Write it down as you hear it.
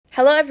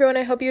Hello, everyone.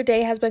 I hope your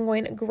day has been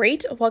going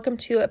great. Welcome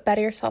to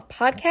Better Yourself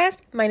Podcast.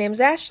 My name is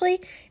Ashley,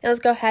 and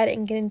let's go ahead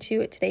and get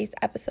into today's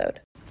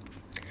episode.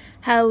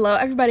 Hello,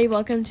 everybody.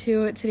 Welcome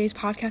to today's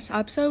podcast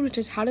episode, which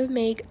is how to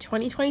make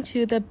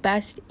 2022 the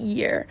best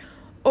year,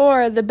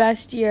 or the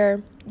best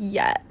year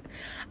yet.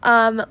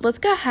 Let's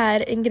go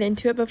ahead and get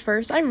into it. But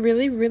first, I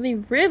really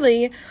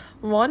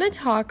want to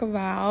talk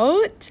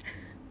about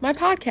my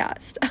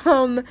podcast.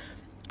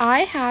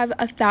 I have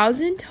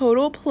 1,000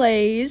 total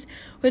plays,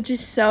 which is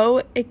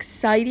so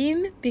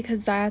exciting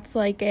because that's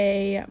like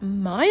a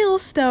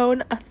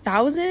milestone.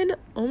 1,000?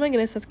 Oh my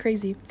goodness, that's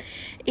crazy.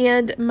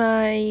 And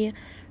my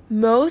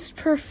most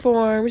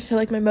performed, so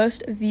like my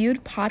most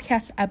viewed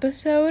podcast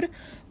episode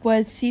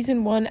was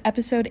season 1,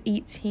 episode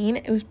 18.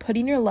 It was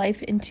putting your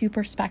life into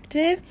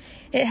perspective.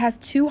 It has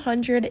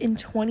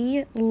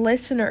 220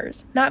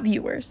 listeners, not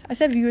viewers. I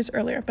said viewers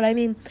earlier, but I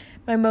mean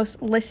my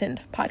most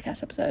listened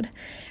podcast episode,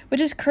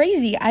 which is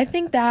crazy. I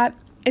think that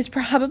is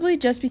probably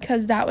just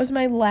because that was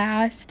my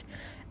last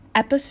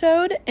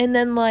episode, and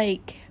then I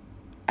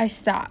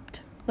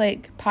stopped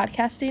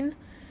podcasting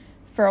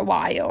for a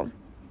while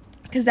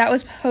because that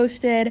was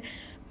uploaded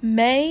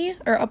May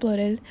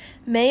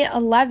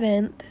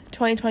 11th,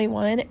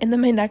 2021, and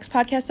then my next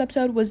podcast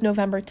episode was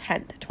November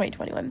 10th,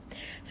 2021.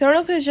 So I don't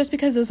know if it was just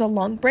because there was a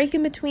long break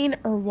in between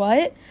or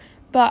what,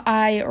 but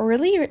I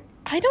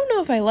don't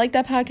know if I like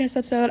that podcast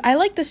episode. I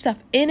like the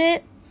stuff in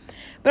it,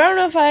 but I don't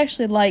know if I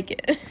actually like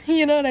it.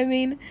 You know what I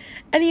mean?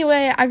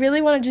 Anyway, I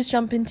really want to just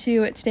jump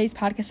into today's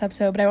podcast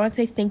episode, but I want to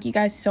say thank you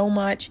guys so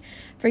much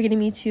for getting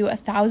me to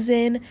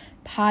 1,000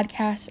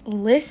 podcast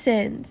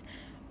listens,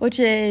 which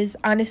is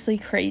honestly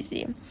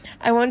crazy.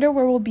 I wonder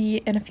where we'll be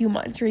in a few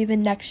months or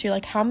even next year.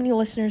 How many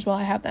listeners will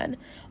I have then?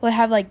 Will I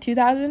have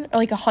 2,000 or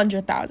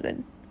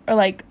 100,000 or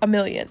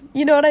 1,000,000?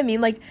 You know what I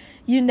mean?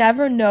 You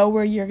never know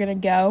where you're going to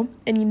go,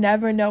 and you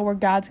never know where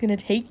God's going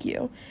to take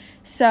you.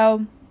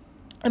 So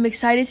I'm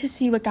excited to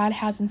see what God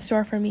has in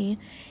store for me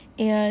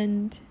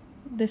and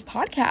this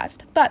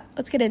podcast. But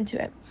let's get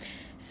into it.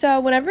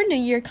 So whenever New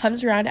Year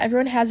comes around,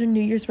 everyone has a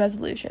New Year's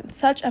resolution.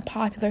 Such a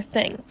popular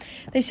thing.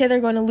 They say they're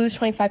going to lose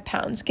 25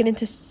 pounds, get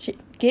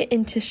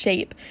into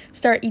shape,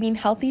 start eating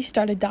healthy,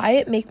 start a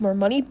diet, make more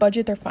money,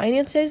 budget their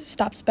finances,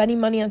 stop spending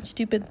money on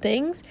stupid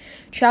things,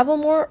 travel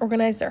more,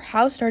 organize their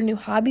house, start a new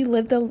hobby,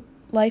 live the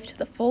life to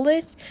the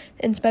fullest,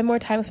 and spend more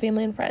time with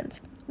family and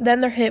friends.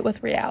 Then they're hit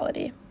with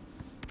reality.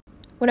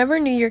 Whenever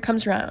New Year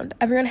comes around,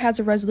 everyone has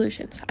a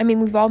resolutions. I mean,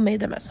 we've all made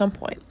them at some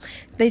point.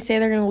 They say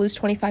they're going to lose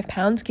 25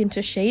 pounds, get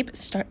into shape,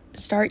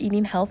 start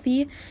eating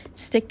healthy,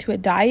 stick to a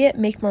diet,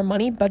 make more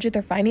money, budget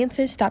their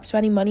finances, stop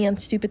spending money on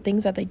stupid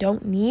things that they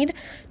don't need,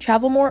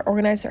 travel more,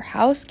 organize their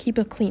house, keep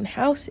a clean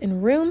house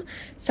and room,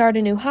 start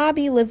a new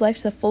hobby, live life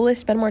to the fullest,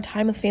 spend more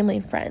time with family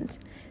and friends.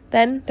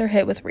 Then they're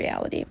hit with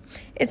reality.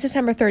 It's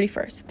December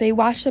 31st. They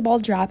watch the ball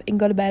drop and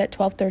go to bed at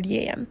 12:30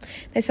 a.m.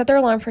 They set their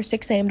alarm for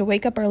 6 a.m. to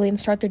wake up early and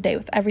start their day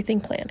with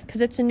everything planned,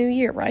 because it's a new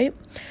year, right?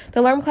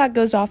 The alarm clock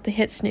goes off, they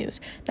hit snooze,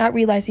 not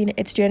realizing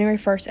it's January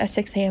 1st at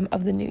 6 a.m.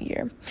 of the new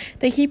year.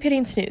 They keep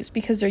hitting snooze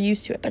because they're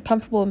used to it. They're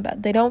comfortable in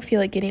bed. They don't feel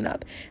like getting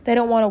up. They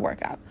don't want to work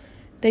out.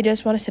 They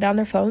just want to sit on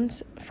their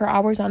phones for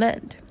hours on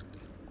end.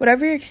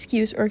 Whatever your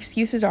excuse or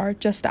excuses are,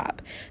 just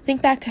stop.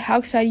 Think back to how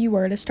excited you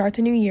were to start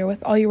the new year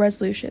with all your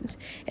resolutions,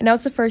 and now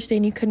it's the first day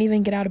and you couldn't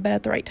even get out of bed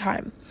at the right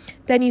time.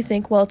 Then you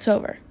think, well, it's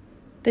over.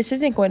 This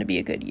isn't going to be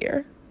a good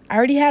year. I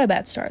already had a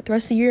bad start. The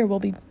rest of the year will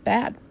be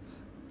bad.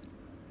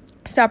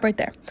 Stop right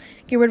there.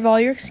 Get rid of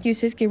all your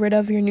excuses, get rid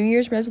of your New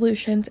Year's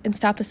resolutions, and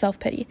stop the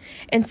self-pity.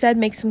 Instead,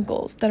 make some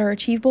goals that are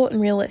achievable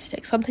and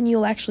realistic, something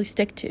you'll actually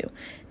stick to,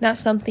 not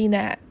something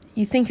that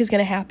you think is going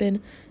to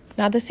happen.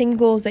 Not the same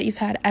goals that you've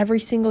had every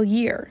single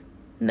year.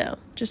 No,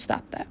 just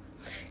stop that.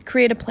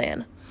 Create a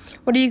plan.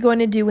 What are you going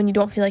to do when you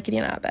don't feel like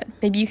getting out of bed?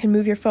 Maybe you can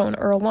move your phone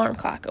or alarm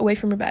clock away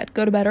from your bed,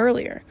 go to bed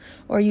earlier,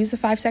 or use the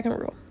 5-second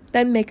rule.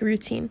 Then make a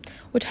routine.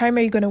 What time are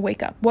you going to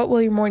wake up? What will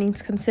your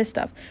mornings consist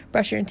of?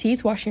 Brushing your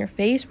teeth, washing your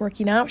face,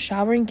 working out,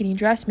 showering, getting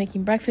dressed,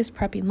 making breakfast,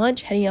 prepping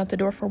lunch, heading out the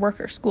door for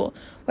work or school.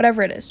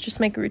 Whatever it is, just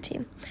make a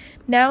routine.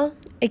 Now,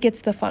 it gets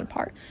to the fun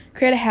part.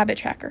 Create a habit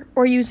tracker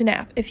or use an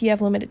app if you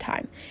have limited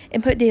time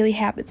and put daily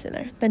habits in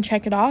there. Then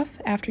check it off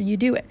after you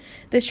do it.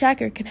 This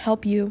tracker can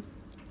help you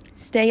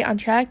stay on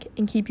track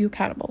and keep you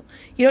accountable.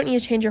 You don't need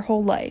to change your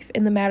whole life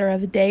in the matter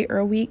of a day or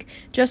a week,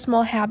 just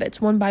small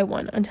habits one by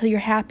one until you're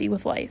happy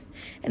with life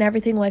and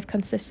everything life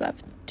consists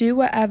of. Do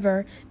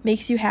whatever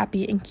makes you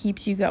happy and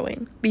keeps you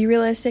going. Be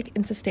realistic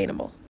and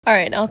sustainable. All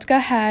right, now let's go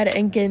ahead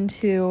and get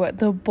into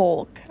the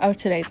bulk of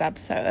today's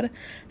episode.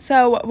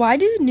 So, why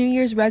do New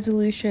Year's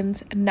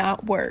resolutions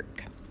not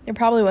work? You're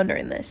probably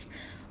wondering this.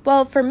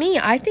 Well, for me,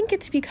 I think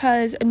it's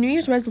because a New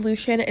Year's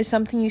resolution is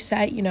something you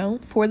set,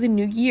 for the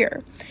new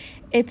year.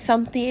 It's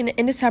something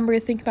in December you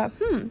think about,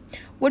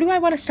 what do I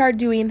want to start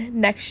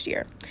doing next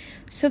year?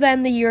 So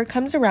then the new year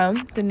comes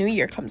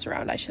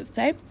around, I should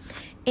say,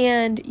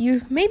 and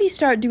you maybe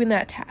start doing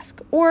that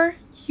task, or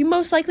you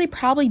most likely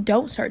probably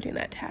don't start doing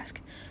that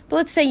task. But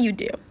let's say you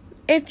do.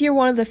 If you're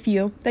one of the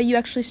few that you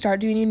actually start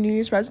doing your New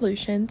Year's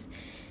resolutions,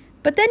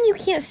 but then you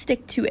can't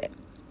stick to it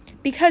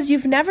because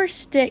you've never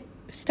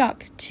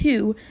stuck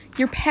to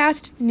your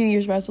past New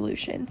Year's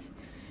resolutions,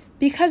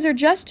 because they're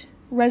just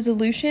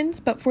resolutions,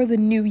 but for the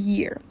new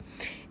year.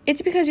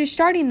 It's because you're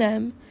starting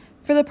them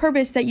for the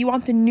purpose that you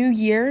want the new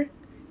year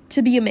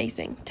to be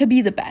amazing, to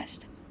be the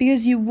best,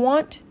 because you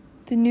want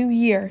the new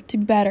year to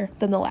be better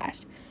than the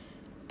last.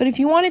 But if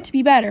you want it to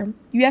be better,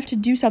 you have to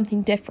do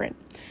something different.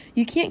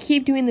 You can't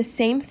keep doing the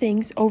same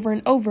things over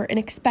and over and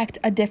expect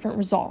a different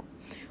result,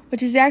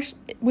 which is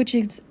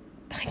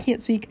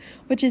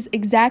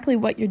exactly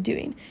what you're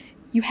doing.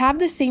 You have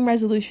the same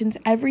resolutions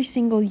every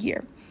single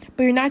year,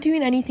 but you're not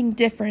doing anything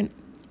different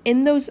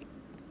in those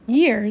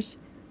years,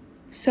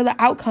 so the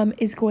outcome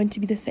is going to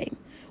be the same,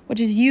 which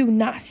is you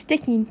not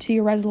sticking to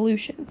your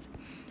resolutions.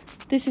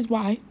 This is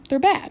why they're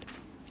bad.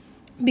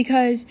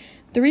 Because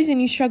the reason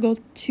you struggle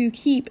to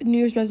keep New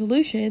Year's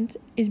resolutions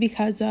is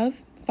because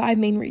of 5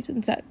 main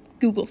reasons that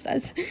Google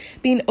says.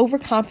 Being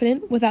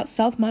overconfident without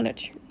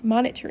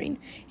self-monitoring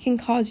can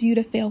cause you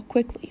to fail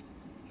quickly.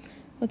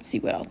 Let's see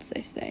what else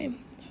they say.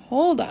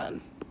 Hold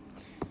on.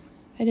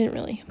 I didn't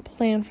really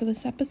plan for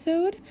this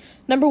episode.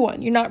 Number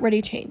 1, you're not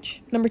ready to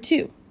change. Number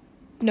 2,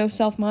 no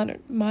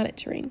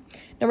self-monitoring.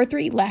 Number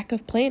 3, lack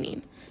of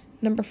planning.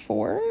 Number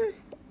 4,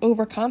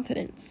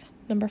 overconfidence.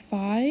 Number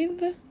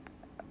 5,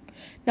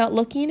 not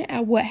looking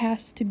at what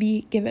has to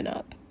be given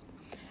up.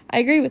 I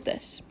agree with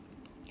this,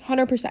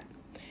 100%.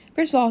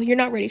 First of all, you're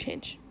not ready to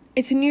change.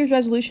 It's a New Year's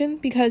resolution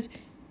because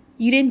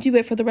you didn't do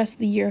it for the rest of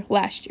the year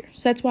last year.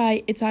 So that's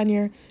why it's on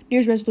your New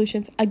Year's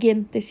resolutions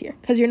again this year,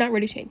 because you're not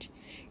ready to change.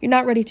 You're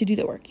not ready to do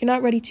the work. You're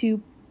not ready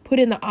to put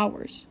in the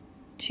hours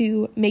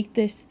to make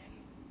this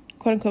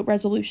quote-unquote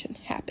resolution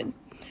happen,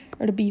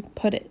 or to be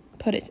put it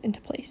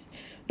into place.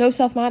 No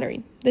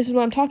self-monitoring. This is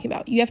what I'm talking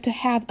about. You have to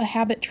have a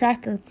habit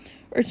tracker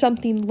or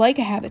something like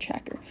a habit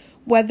tracker,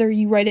 whether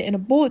you write it in a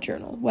bullet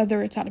journal,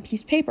 whether it's on a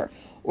piece of paper,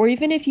 or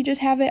even if you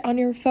just have it on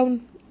your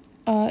phone,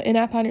 an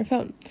app on your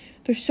phone.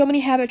 There's so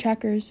many habit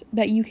trackers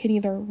that you can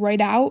either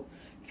write out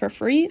for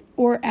free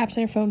or apps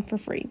on your phone for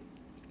free.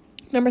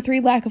 Number 3,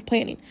 lack of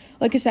planning.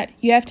 Like I said,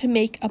 you have to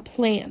make a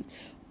plan.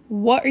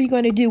 What are you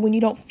going to do when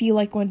you don't feel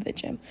like going to the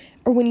gym,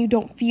 or when you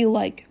don't feel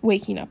like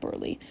waking up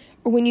early,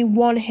 or when you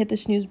want to hit the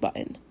snooze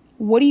button?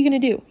 What are you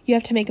going to do? You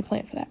have to make a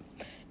plan for that,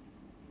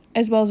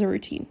 as well as a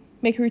routine.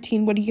 Make a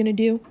routine. What are you going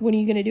to do? When are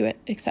you going to do it?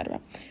 Etc.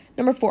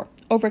 Number 4,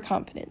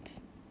 overconfidence.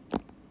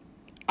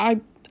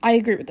 I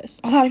agree with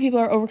this. A lot of people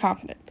are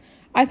overconfident.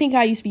 I think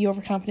I used to be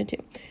overconfident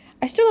too.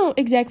 I still don't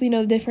exactly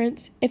know the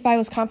difference if I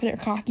was confident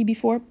or cocky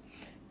before,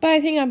 but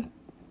I think I'm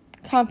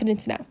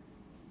confident now.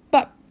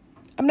 But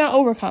I'm not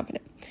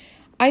overconfident.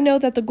 I know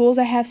that the goals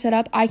I have set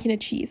up, I can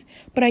achieve,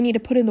 but I need to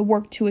put in the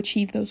work to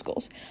achieve those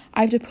goals.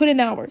 I have to put in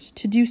hours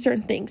to do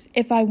certain things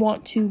if I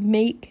want to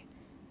make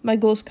my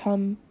goals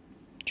come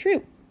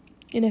true.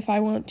 And if I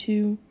want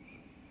to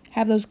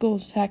have those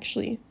goals to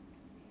actually,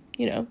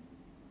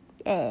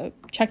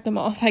 check them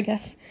off, I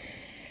guess.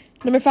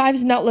 Number 5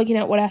 is not looking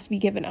at what has to be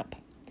given up.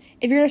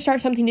 If you're going to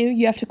start something new,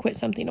 you have to quit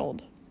something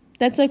old.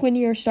 That's like when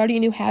you're starting a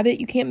new habit.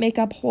 You can't make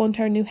up a whole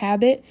entire new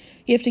habit.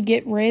 You have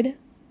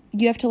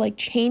to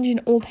change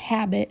an old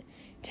habit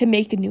to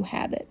make a new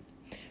habit.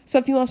 So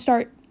if you want to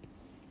start,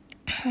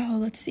 if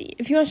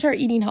you want to start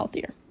eating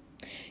healthier,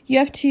 you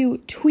have to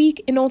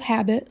tweak an old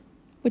habit,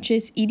 which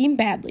is eating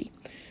badly.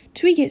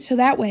 Tweak it so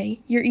that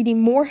way you're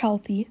eating more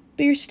healthy,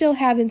 but you're still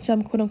having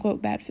some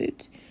quote-unquote bad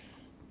foods.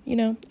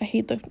 I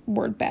hate the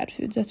word bad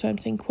foods. That's why I'm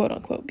saying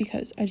quote-unquote,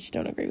 because I just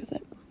don't agree with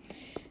it.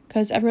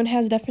 Because everyone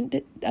has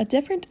a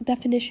different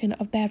definition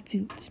of bad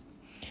foods.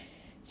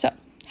 So,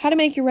 how to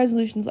make your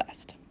resolutions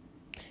last.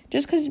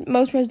 Just because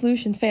most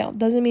resolutions fail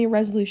doesn't mean a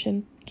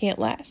resolution can't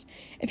last.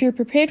 If you're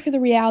prepared for the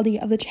reality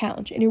of the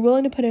challenge and you're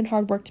willing to put in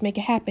hard work to make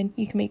it happen,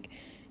 you can make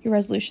your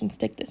resolution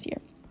stick this year.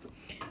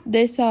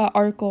 This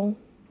article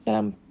that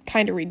I'm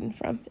kind of reading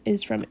from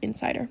is from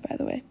Insider, by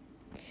the way.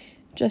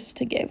 Just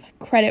to give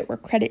credit where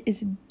credit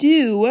is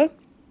due.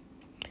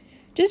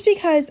 Just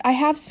because I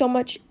have so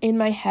much in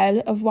my head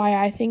of why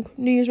I think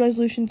New Year's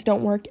resolutions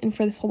don't work and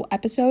for this whole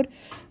episode,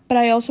 but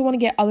I also want to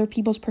get other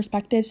people's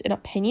perspectives and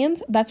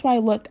opinions. That's why I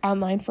look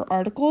online for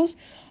articles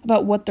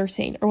about what they're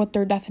saying or what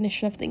their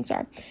definition of things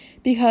are.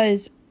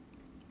 Because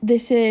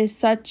this is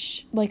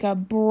such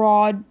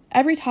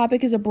every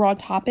topic is a broad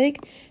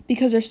topic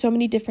because there's so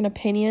many different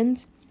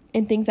opinions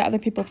and things that other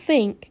people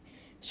think.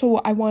 So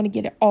I want to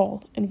get it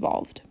all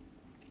involved.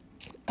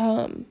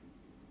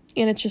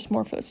 And it's just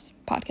more for this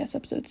podcast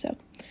episode. So,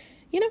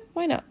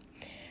 why not?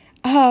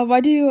 Why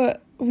do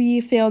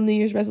we fail New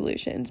Year's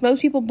resolutions?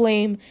 Most people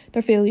blame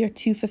their failure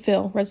to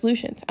fulfill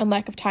resolutions on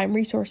lack of time,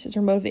 resources,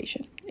 or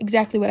motivation.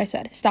 Exactly what I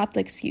said. Stop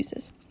the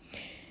excuses.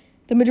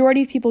 The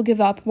majority of people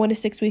give up 1 to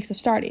 6 weeks of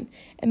starting,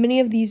 and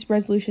many of these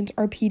resolutions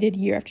are repeated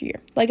year after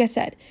year. Like I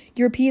said,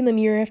 you're repeating them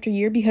year after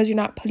year because you're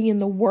not putting in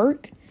the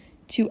work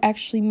to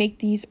actually make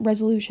these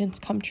resolutions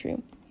come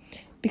true.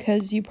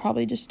 Because you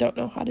probably just don't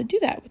know how to do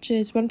that, which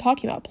is what I'm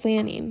talking about.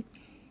 Planning,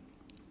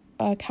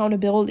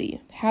 accountability,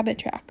 habit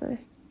tracker,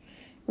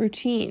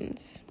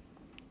 routines,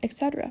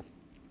 etc.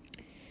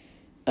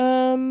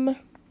 So,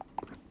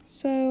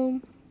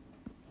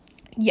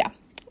 yeah,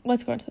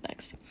 let's go on to the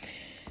next.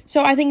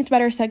 So I think it's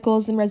better to set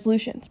goals than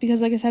resolutions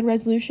because, like I said,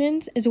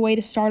 resolutions is a way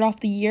to start off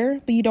the year,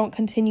 but you don't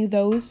continue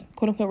those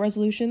quote-unquote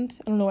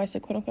resolutions. I don't know why I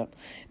said quote-unquote.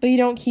 But you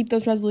don't keep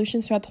those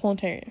resolutions throughout the whole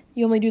entire year.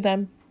 You only do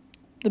them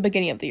the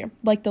beginning of the year,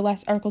 like the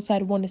last article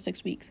said, 1 to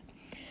 6 weeks.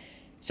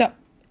 So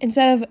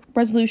instead of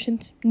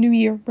resolutions, New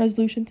Year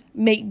resolutions,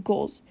 make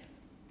goals.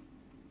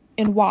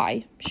 And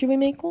why should we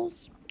make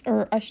goals?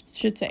 Or I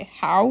should say,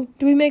 how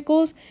do we make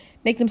goals?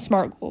 Make them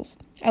SMART goals.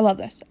 I love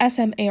this.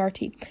 SMART.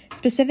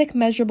 Specific,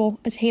 measurable,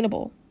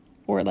 attainable.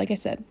 Or like I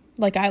said,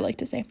 like I like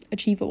to say,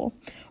 achievable.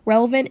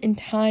 Relevant and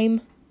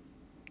time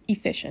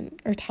efficient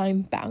or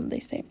time bound, they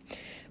say.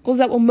 Goals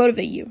that will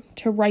motivate you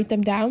to write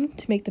them down,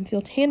 to make them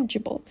feel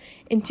tangible,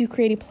 and to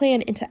create a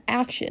plan into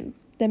action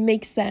that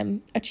makes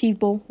them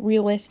achievable,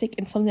 realistic,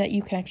 and something that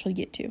you can actually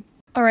get to.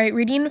 All right,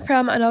 reading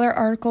from another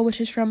article,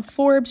 which is from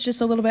Forbes, just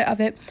a little bit of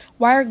it.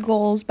 Why are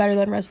goals better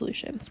than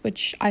resolutions?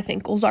 Which I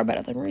think goals are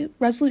better than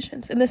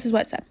resolutions. And this is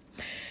what it said.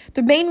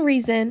 The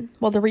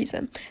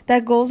reason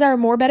that goals are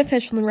more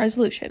beneficial than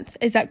resolutions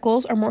is that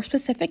goals are more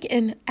specific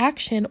and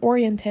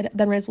action-oriented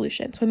than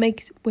resolutions,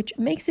 which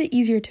makes it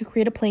easier to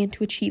create a plan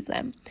to achieve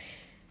them.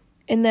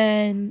 And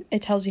then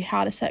it tells you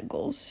how to set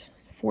goals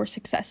for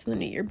success in the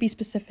new year. Be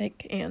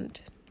specific and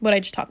what I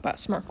just talked about,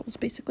 SMART goals,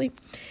 basically.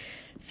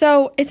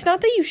 So it's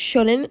not that you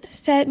shouldn't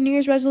set New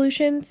Year's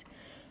resolutions,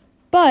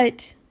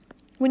 but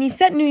when you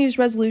set New Year's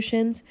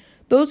resolutions,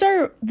 those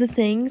are the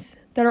things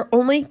that are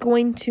only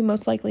going to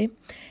most likely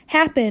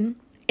happen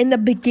in the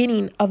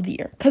beginning of the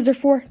year because they're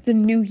for the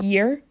new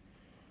year,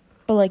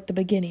 but like the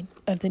beginning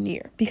of the new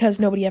year because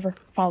nobody ever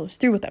follows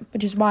through with them,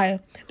 which is why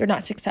they're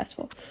not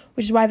successful,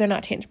 which is why they're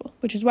not tangible,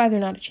 which is why they're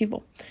not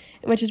achievable,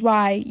 and which is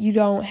why you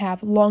don't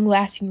have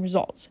long-lasting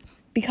results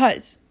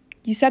because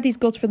you set these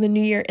goals for the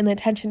new year and the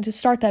intention to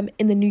start them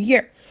in the new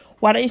year.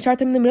 Why don't you start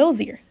them in the middle of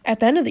the year, at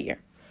the end of the year?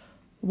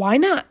 Why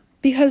not?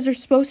 Because they're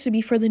supposed to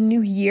be for the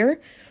new year,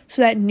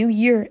 so that new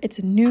year, it's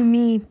a new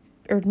me,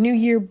 or new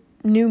year,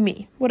 new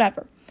me,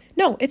 whatever.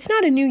 No, it's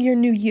not a new year,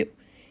 new you.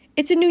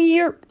 It's a new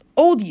year,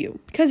 old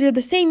you, because you're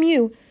the same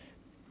you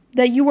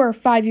that you were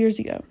 5 years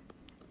ago.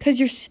 Because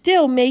you're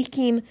still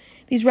making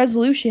these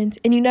resolutions,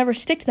 and you never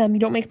stick to them. You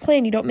don't make a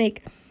plan. You don't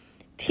make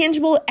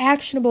tangible,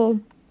 actionable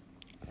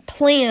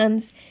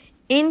plans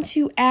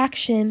into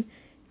action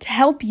to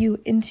help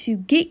you and to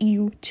get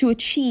you to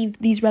achieve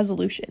these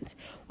resolutions,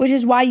 which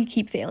is why you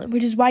keep failing,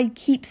 which is why you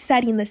keep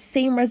setting the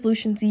same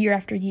resolutions year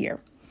after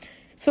year.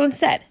 So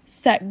instead,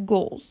 set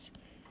goals.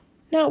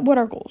 Now, what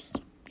are goals?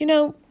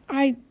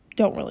 I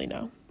don't really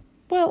know.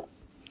 Well,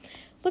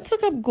 let's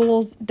look up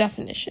goals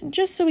definition,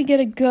 just so we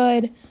get a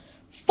good,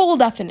 full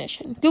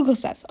definition. Google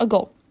says, a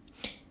goal.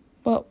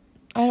 Well,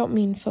 I don't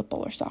mean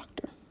football or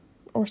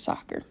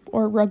soccer,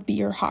 or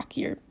rugby, or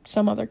hockey, or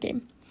some other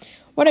game.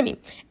 What I mean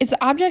is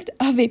the object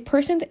of a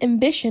person's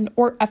ambition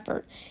or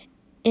effort,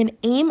 an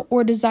aim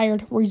or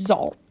desired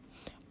result.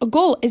 A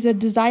goal is a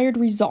desired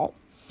result.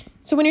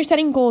 So when you're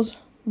setting goals,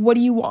 what do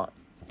you want?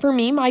 For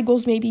me, my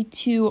goals may be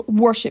to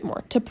worship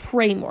more, to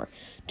pray more,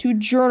 to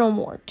journal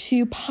more,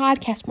 to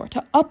podcast more,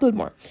 to upload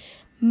more.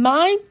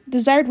 My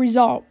desired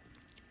result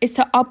is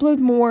to upload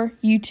more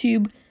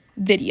YouTube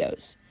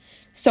videos.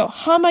 So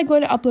how am I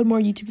going to upload more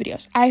YouTube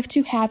videos? I have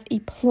to have a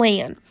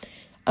plan.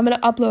 I'm going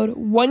to upload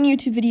one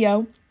YouTube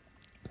video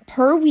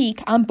per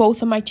week on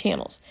both of my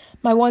channels.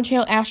 My one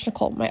channel, Ash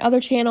Nicole. My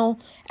other channel,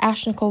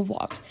 Ash Nicole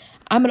Vlogs.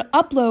 I'm going to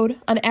upload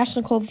on Ash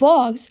Nicole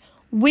Vlogs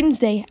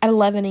Wednesday at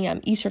 11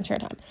 a.m. Eastern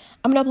Standard Time.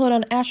 I'm going to upload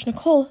on Ash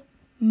Nicole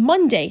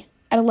Monday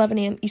at 11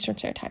 a.m. Eastern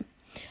Standard Time.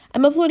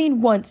 I'm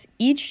uploading once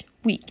each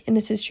week. And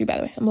this is true, by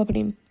the way. I'm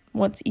uploading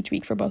once each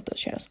week for both those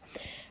channels.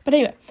 But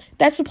anyway,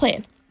 that's the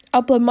plan.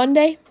 Upload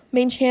Monday,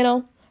 main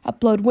channel.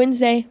 Upload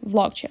Wednesday,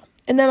 vlog channel.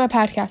 And then my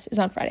podcast is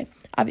on Friday,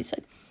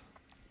 obviously.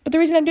 But the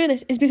reason I'm doing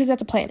this is because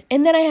that's a plan.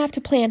 And then I have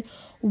to plan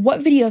what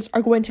videos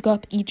are going to go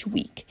up each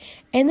week.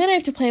 And then I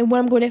have to plan when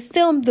I'm going to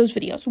film those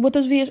videos, what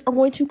those videos are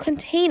going to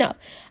contain of.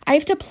 I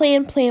have to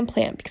plan.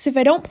 Because if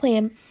I don't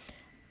plan,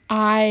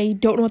 I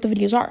don't know what the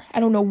videos are. I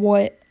don't know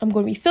what I'm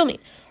going to be filming,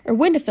 or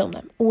when to film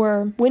them,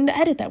 or when to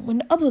edit them, when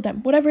to upload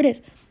them, whatever it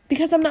is.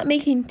 Because I'm not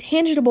making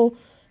tangible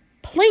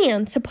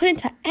plans to put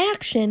into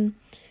action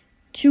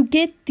to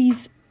get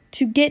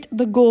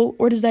the goal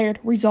or desired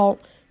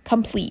result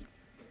complete.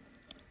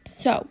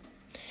 So,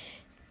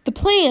 the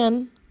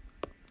plan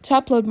to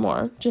upload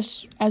more,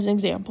 just as an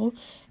example,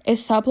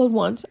 is to upload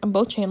once on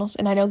both channels,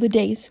 and I know the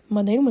days,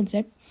 Monday and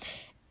Wednesday,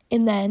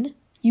 and then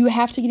you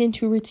have to get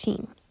into a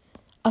routine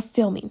of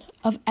filming,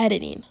 of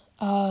editing,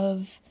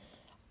 of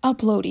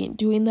uploading,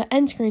 doing the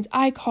end screens,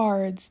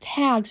 iCards,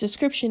 tags,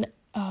 description,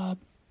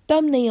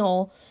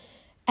 thumbnail,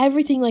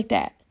 everything like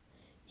that.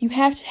 You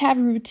have to have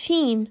a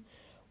routine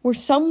where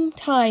some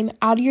time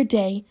out of your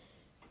day,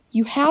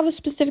 you have a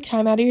specific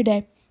time out of your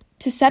day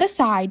to set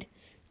aside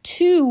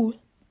to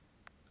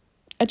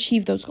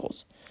achieve those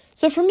goals.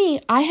 So for me,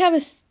 I have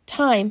a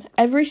time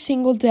every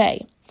single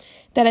day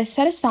that I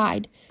set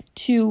aside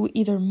to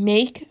either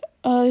make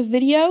a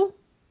video,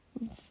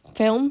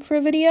 film for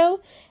a video,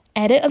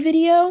 edit a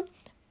video,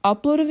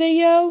 upload a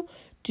video,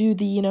 do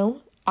the,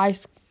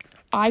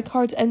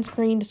 iCards, end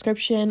screen,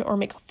 description, or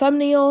make a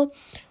thumbnail,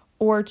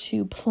 or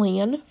to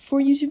plan for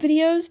YouTube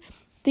videos,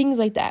 things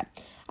like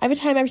that. I have a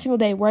time every single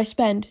day where I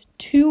spend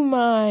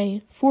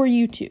for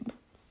YouTube,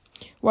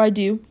 where I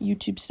do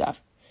YouTube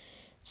stuff.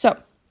 So,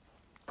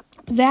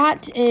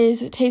 that is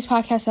today's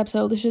podcast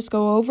episode. Let's just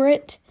go over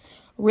it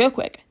real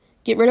quick.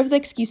 Get rid of the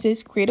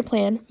excuses, create a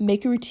plan,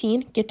 make a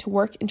routine, get to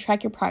work, and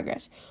track your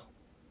progress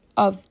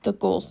of the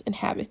goals and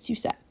habits you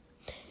set.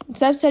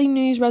 Instead of setting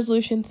New Year's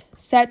resolutions,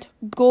 set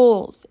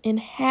goals and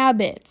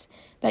habits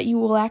that you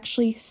will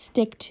actually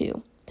stick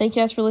to. Thank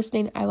you guys for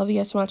listening. I love you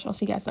guys so much. I'll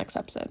see you guys next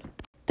episode.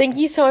 Thank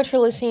you so much for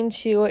listening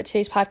to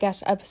today's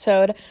podcast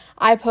episode.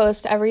 I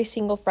post every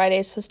single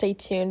Friday, so stay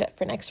tuned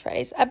for next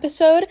Friday's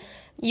episode.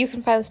 You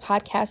can find this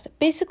podcast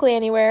basically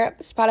anywhere: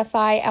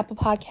 Spotify, Apple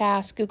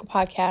Podcasts, Google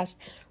Podcasts,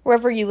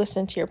 wherever you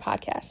listen to your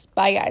podcast.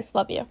 Bye, guys.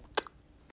 Love you.